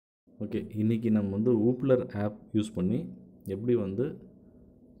Okay, இன்றைக்கி நம்ம வந்து wooplr ஆப் யூஸ் பண்ணி எப்படி வந்து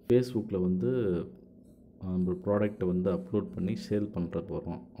ஃபேஸ்புக்கில் வந்து நம்ம ப்ராடக்ட்டை வந்து அப்லோட் பண்ணி சேல் பண்ணுற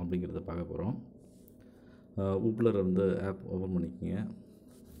போகிறோம் அப்படிங்கிறத பார்க்க போகிறோம். wooplr வந்து ஆப் ஓப்பன் பண்ணிக்கோங்க.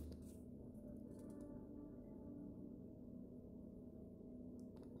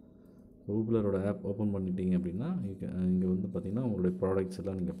 wooplரோட ஆப் ஓப்பன் பண்ணிட்டீங்க அப்படின்னா இங்கே வந்து பார்த்திங்கன்னா உங்களுடைய ப்ராடக்ட்ஸ்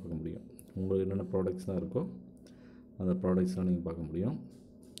எல்லாம் நீங்கள் பார்க்க முடியும். உங்களுக்கு என்னென்ன ப்ராடக்ட்ஸ்லாம் இருக்கோ அந்த ப்ராடக்ட்ஸ்லாம் நீங்கள் பார்க்க முடியும்.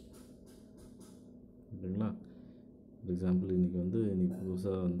 ஓகேங்களா? ஃபார் எக்ஸாம்பிள் இன்றைக்கி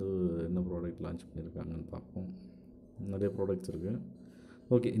புதுசாக வந்து என்ன ப்ராடக்ட் லான்ச் பண்ணியிருக்காங்கன்னு பார்ப்போம். நிறைய ப்ராடக்ட்ஸ் இருக்குது.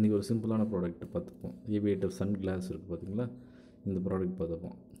 ஓகே, இன்றைக்கி ஒரு சிம்பிளான ப்ராடக்ட் பார்த்துப்போம். ஏவியேட்டர் சன் கிளாஸ் இருக்குது பார்த்தீங்களா, இந்த ப்ராடக்ட்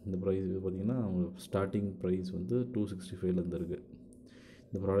பார்த்துப்போம். இந்த ப்ரைஸ் பார்த்திங்கன்னா ஸ்டார்டிங் ப்ரைஸ் வந்து 265 இருக்குது.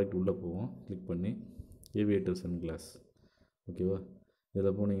 இந்த ப்ராடக்ட் உள்ளே போவோம், கிளிக் பண்ணி ஏவியேட்டர் சன் கிளாஸ். ஓகேவா?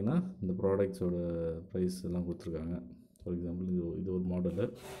 இதில் போனீங்கன்னா இந்த ப்ராடக்ட்ஸோட ப்ரைஸ் எல்லாம் கொடுத்துருக்காங்க. ஃபார் எக்ஸாம்பிள் இது ஒரு மாடலு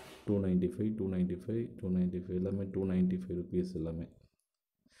 295 எல்லாமே 295 ருபீஸ் எல்லாமே.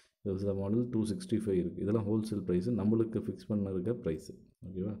 இது சில மாடல் 265 இருக்குது. இதெல்லாம் ஹோல்சேல் ப்ரைஸு, நம்மளுக்கு ஃபிக்ஸ் பண்ண இருக்க ப்ரைஸு.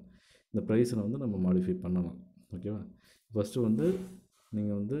 ஓகேவா? இந்த ப்ரைஸில் வந்து நம்ம மாடிஃபை பண்ணலாம். ஓகேவா? ஃபஸ்ட்டு வந்து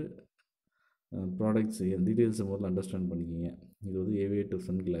நீங்கள் வந்து ப்ராடக்ட்ஸ் டீட்டெயில்ஸை முதல்ல அண்டர்ஸ்டாண்ட் பண்ணிக்கிங்க. இது வந்து Aviator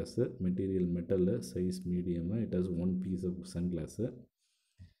Sun class, material metal, size medium, it has 1 piece of Sun class.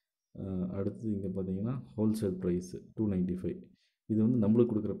 அடுத்து இங்கே பார்த்தீங்கன்னா ஹோல்சேல் ப்ரைஸு 295. இது வந்து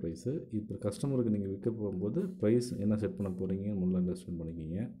நம்மளுக்கு கொடுக்குற ப்ரைஸு. இப்போ கஸ்டமருக்கு நீங்கள் விற்க போகும்போது ப்ரைஸ் என்ன செட் பண்ண போகிறீங்கன்னு முதல்ல அண்டர்ஸ்டாண்ட்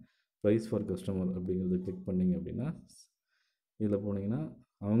பண்ணிக்கிங்க. ப்ரைஸ் ஃபார் கஸ்டமர் அப்படிங்கிறத கிளிக் பண்ணிங்க அப்படின்னா இதில் போனீங்கன்னா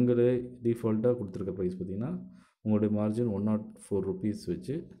அவங்களே டிஃபால்ட்டாக கொடுத்துருக்க ப்ரைஸ் பார்த்திங்கன்னா உங்களுடைய மார்ஜின் 104 ருபீஸ்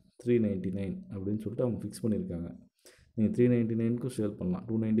வச்சு 399 அப்படின்னு சொல்லிட்டு அவங்க ஃபிக்ஸ் பண்ணியிருக்காங்க. நீங்கள் 399க்கும் சேல் பண்ணலாம்.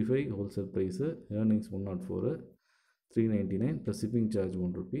 295 wholesale price, earnings 104, 399 plus shipping charge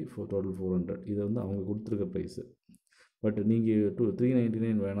 1 rupee, total 400. இது வந்து அவங்க கொடுத்துருக்க ப்ரைஸு. பட் நீங்கள்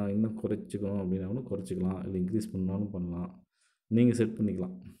 399 வேணாம், இன்னும் குறைச்சிக்கணும் அப்படின்னாலும் குறைச்சிக்கலாம், இல்லை இன்க்ரீஸ் பண்ணாலும் பண்ணலாம். நீங்கள் செட்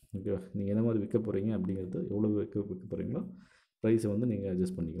பண்ணிக்கலாம். ஓகேவா? நீங்கள் என்ன மாதிரி விற்க போகிறீங்க அப்படிங்கிறது, எவ்வளோ விற்க போகிறீங்களோ ப்ரைஸை வந்து நீங்கள்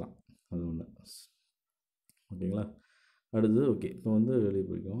அட்ஜஸ்ட் பண்ணிக்கலாம். அது ஒன்று. ஓகேங்களா? அடுத்தது ஓகே, இப்போ வந்து வெளியே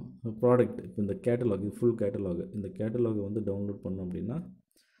போய்க்கும் ப்ராடக்ட். இப்போ இந்த கேட்டலாக், இது ஃபுல் கேட்டலாகு. இந்த கேட்டலாகை வந்து டவுன்லோட் பண்ணோம் அப்படின்னா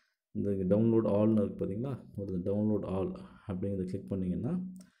இந்த டவுன்லோட் ஆல்னு இருக்குது பார்த்தீங்களா, ஒரு டவுன்லோட் ஆல் அப்படிங்கிறத கிளிக் பண்ணிங்கன்னா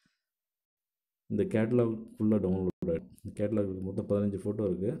இந்த கேட்டலாக் ஃபுல்லாக டவுன்லோட் ஆகிடும். இந்த கேட்டலாக் மொத்தம் 15 ஃபோட்டோ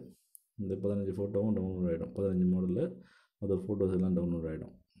இருக்குது. இந்த 15 ஃபோட்டோவும் டவுன்லோட் ஆகிடும். 15 மாடலு அதோட ஃபோட்டோஸ் எல்லாம் டவுன்லோட்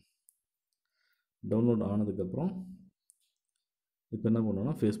ஆகிடும். டவுன்லோட் ஆனதுக்கப்புறம் இப்போ என்ன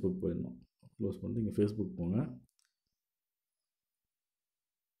பண்ணோன்னா ஃபேஸ்புக் போயிடணும். க்ளோஸ் பண்ணிட்டு இங்கே ஃபேஸ்புக் போங்க.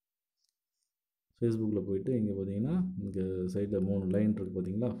 ஃபேஸ்புக்கில் போயிட்டு இங்கே பார்த்தீங்கன்னா இங்கே சைடில் 3 லைன் இருக்குது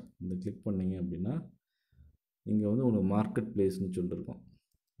பார்த்தீங்களா, இந்த கிளிக் பண்ணிங்க அப்படின்னா இங்கே வந்து உங்களுக்கு மார்க்கெட் பிளேஸ்னு சொல்லிட்டுருக்கோம்.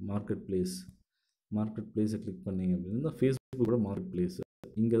 மார்க்கெட் பிளேஸை கிளிக் பண்ணிங்க அப்படின்னா ஃபேஸ்புக்கோட மார்க்கெட் பிளேஸ்.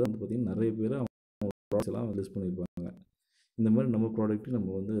 இங்கே தான் வந்து பார்த்திங்கன்னா நிறைய பேர் அவங்க ப்ராடக்ட்ஸ் எல்லாம் லிஸ்ட் பண்ணியிருப்பாங்க. இந்த மாதிரி நம்ம ப்ராடக்ட்டு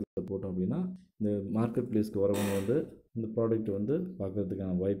நம்ம வந்து இதில் போட்டோம் அப்படின்னா இந்த மார்க்கெட் பிளேஸ்க்கு வரவங்க வந்து இந்த ப்ராடக்ட் வந்து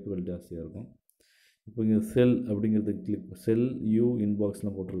பார்க்குறதுக்கான வாய்ப்புகள் ஜாஸ்தியாக இருக்கும். இப்போ இங்கே செல் அப்படிங்கிறது செல் யூ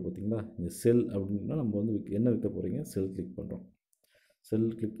இன்பாக்ஸ்லாம் போட்டிருக்கு பார்த்தீங்களா, இங்கே செல் அப்படின்னா நம்ம வந்து என்ன விற்க போகிறீங்க, செல் கிளிக் பண்ணுறோம். செல்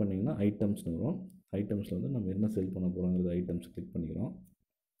கிளிக் பண்ணிங்கன்னா ஐட்டம்ஸ்னு வரும். ஐட்டம்ஸில் வந்து நம்ம என்ன செல் பண்ண போகிறோங்கிறது ஐட்டம்ஸ் கிளிக் பண்ணிக்கிறோம்.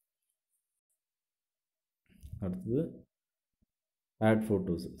 அடுத்தது ஆட்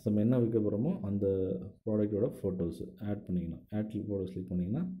ஃபோட்டோஸ், நம்ம என்ன விற்க போகிறோமோ அந்த ப்ராடக்டோட ஃபோட்டோஸ் ஆட் பண்ணிக்கணும். ஆட் ஃபோட்டோஸ் கிளிக்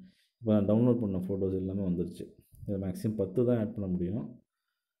பண்ணிங்கன்னா இப்போ நான் டவுன்லோட் பண்ண ஃபோட்டோஸ் எல்லாமே வந்துருச்சு. இதை மேக்ஸிமம் 10 தான் ஆட் பண்ண முடியும்.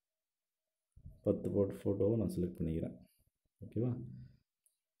 10 ஃபோட்டோவை நான் செலக்ட் பண்ணிக்கிறேன். ஓகேவா?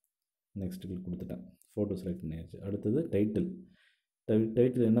 நெக்ஸ்ட் கிளிக் கொடுத்துட்டேன். ஃபோட்டோ செலக்ட் பண்ணியாச்சு. அடுத்தது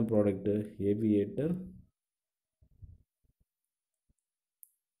டைட்டில் என்ன ப்ராடக்ட்டு, ஏவியேட்டர்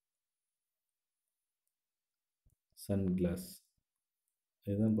சன் கிளாஸ்,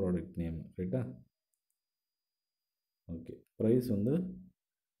 இதுதான் ப்ராடக்ட் நேம். ரைட்டா? ஓகே. ப்ரைஸ் வந்து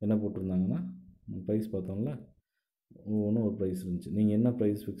என்ன போட்டிருந்தாங்கன்னா ப்ரைஸ் பார்த்தோம்ல, ஒவ்வொன்றும் ஒரு ப்ரைஸ் இருந்துச்சு. நீங்கள் என்ன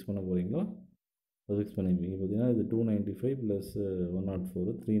ப்ரைஸ் ஃபிக்ஸ் பண்ண போகிறீங்களோ அது ஃபிக்ஸ் பண்ணிப்பீங்க. பார்த்தீங்கன்னா இது 295 ப்ளஸ்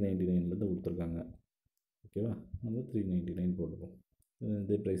 104 399 கொடுத்துருக்காங்க. ஓகேவா? நம்ம 399 போட்டுப்போம்.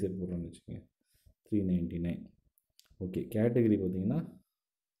 இதே ப்ரைஸே போடுறோன்னு வச்சுக்கோங்க, 399. ஓகே. கேட்டகரி பார்த்தீங்கன்னா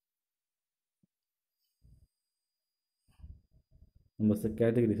நம்ம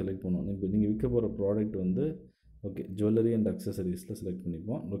கேட்டகரி செலக்ட் பண்ணுவோம். இப்போ நீங்கள் விற்க போகிற ப்ராடக்ட் வந்து ஓகே ஜுவல்லரி அண்ட் அக்சசரிஸில் செலக்ட்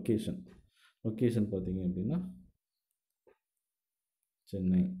பண்ணிப்போம். லொக்கேஷன் பார்த்தீங்க அப்படின்னா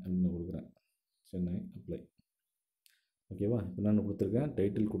சென்னை அப்படின்னு கொடுக்குறேன். சென்னை அப்ளை. ஓகேவா? இப்போ நான் கொடுத்துருக்கேன்,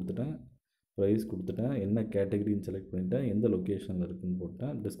 டைட்டில் கொடுத்துட்டேன், ப்ரைஸ் கொடுத்துட்டேன், என்ன கேட்டகரின்னு செலக்ட் பண்ணிட்டேன், எந்த லொக்கேஷனில் இருக்குதுன்னு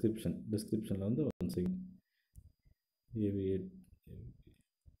போட்டேன். டிஸ்கிரிப்ஷனில் வந்து one second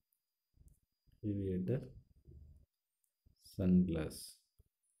Aviator sun glass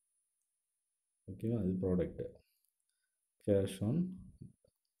ஓகேவா? இது product. Cash on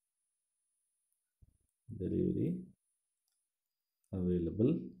delivery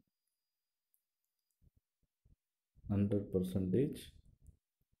available 100%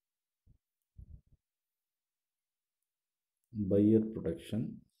 buyer protection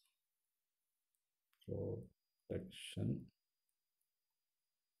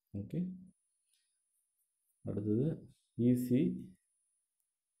okay. அடுத்தது ஈஸி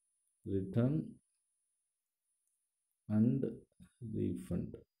ரிட்டர்ன் அண்ட்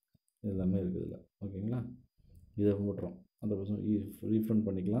ரீஃபண்ட் எல்லாமே இருக்குது இதில். ஓகேங்களா? இதை போட்டுறோம். 100% ரீஃபண்ட்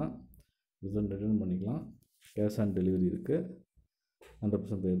பண்ணிக்கலாம், ரிட்டர்ன் பண்ணிக்கலாம், கேஷ் ஆன் டெலிவரி இருக்குது,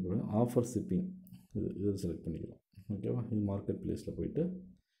 100% பே பண்ணும், ஆஃபர் ஷிப்பிங் இது செலக்ட் பண்ணிக்கிறோம். ஓகேவா? இது மார்க்கெட் ப்ளேஸில் போய்ட்டு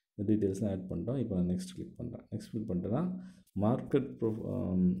இந்த டீட்டெயில்ஸ்லாம் ஆட் பண்ணிட்டோம். இப்போ நான் நெக்ஸ்ட் கிளிக் பண்ணுறேன். நெக்ஸ்ட் கிளிக் பண்ணிட்டேன்னா மார்க்கெட்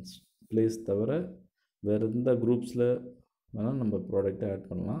ப்ளேஸ் தவிர வேறு எந்த குரூப்ஸில் வேணால் நம்ம ப்ராடக்ட்டை ஆட்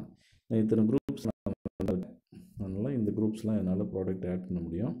பண்ணலாம். நான் இத்தனை குரூப்ஸ் அதனால் இந்த குரூப்ஸ்லாம் என்னால் ப்ராடக்ட் ஆட் பண்ண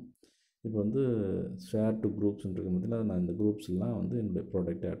முடியும். இப்போ வந்து ஷேர் டு குரூப்ஸ்ன்னு இருக்க பற்றியில் நான் இந்த குரூப்ஸ்லாம் வந்து என்னுடைய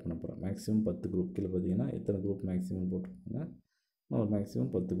ப்ராடக்ட்டை ஆட் பண்ண போகிறேன். மேக்ஸிமம் 10 குரூப் கீழே பார்த்தீங்கன்னா எத்தனை குரூப் மேக்ஸிமம் போட்டிருக்காங்க. நான் ஒரு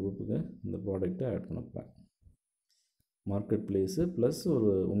மேக்ஸிமம் 10 குரூப்புக்கு இந்த ப்ராடக்ட்டை ஆட் பண்ண போகிறேன். மார்க்கெட் ப்ளேஸு ப்ளஸ் ஒரு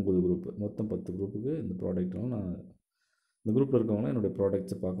 9 குரூப்பு, மொத்தம் 10 குரூப்புக்கு இந்த ப்ராடக்ட்லாம் நான் இந்த குரூப்பில் இருக்கவங்களாம் என்னுடைய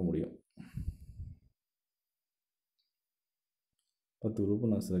ப்ராடக்ட்ஸை பார்க்க முடியும். 10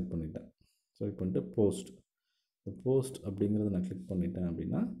 குரூப்பு நான் செலக்ட் பண்ணிட்டேன். செலக்ட் பண்ணிட்டு போஸ்ட், இந்த போஸ்ட் அப்படிங்கிறத நான் கிளிக் பண்ணிட்டேன்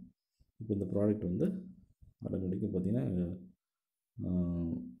அப்படின்னா இப்போ இந்த ப்ராடக்ட் வந்து ஆட்டோமேட்டிக்காக பார்த்தீங்கன்னா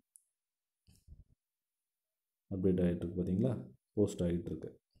அப்டேட் ஆகிட்டுருக்கு. பார்த்தீங்களா? போஸ்ட் ஆகிட்டுருக்கு.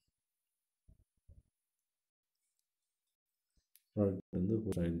 ப்ராடக்ட் வந்து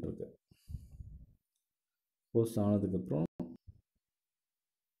போஸ்ட் ஆகிட்டுருக்கு. போஸ்ட் ஆனதுக்கப்புறம்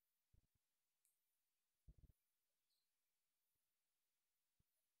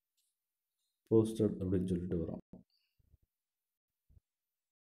போஸ்டட் அப்படின்னு சொல்லிட்டு வரும்.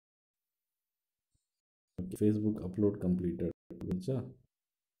 ஓகே, ஃபேஸ்புக் அப்லோட் கம்ப்ளீட்டட் இருந்துச்சா?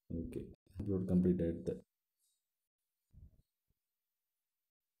 ஓகே, அப்லோட் கம்ப்ளீட் ஆகிடுது.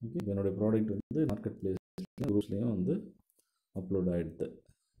 ஓகே, இப்போ என்னுடைய ப்ராடக்ட் வந்து மார்க்கெட் ப்ளேஸ் குரூப்ஸ்லேயும் வந்து அப்லோட் ஆகிடுது.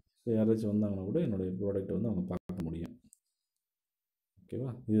 இப்போ யாராச்சும் வந்தாங்கன்னா கூட என்னுடைய ப்ராடக்ட்டை வந்து அவங்க பார்க்க முடியும்.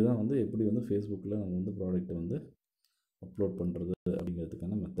 ஓகேவா? இதுதான் வந்து எப்படி வந்து ஃபேஸ்புக்கில் நம்ம வந்து ப்ராடக்ட்டை வந்து அப்லோட் பண்ணுறது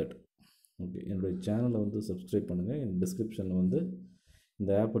அப்படிங்கிறதுக்கான மெத்தட். ஓகே, என்னுடைய சேனலை வந்து சப்ஸ்கிரைப் பண்ணுங்கள். என் டிஸ்கிரிப்ஷனில் வந்து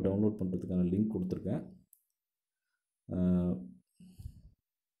இந்த ஆப்பை டவுன்லோட் பண்ணுறதுக்கான லிங்க் கொடுத்துருக்கேன்.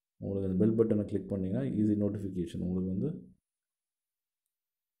 உங்களுக்கு அந்த பெல் பட்டனை கிளிக் பண்ணிங்கன்னா ஈஸி நோட்டிஃபிகேஷன் உங்களுக்கு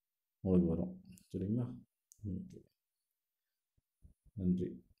வரும். சரிங்களா? ஓகே, நன்றி.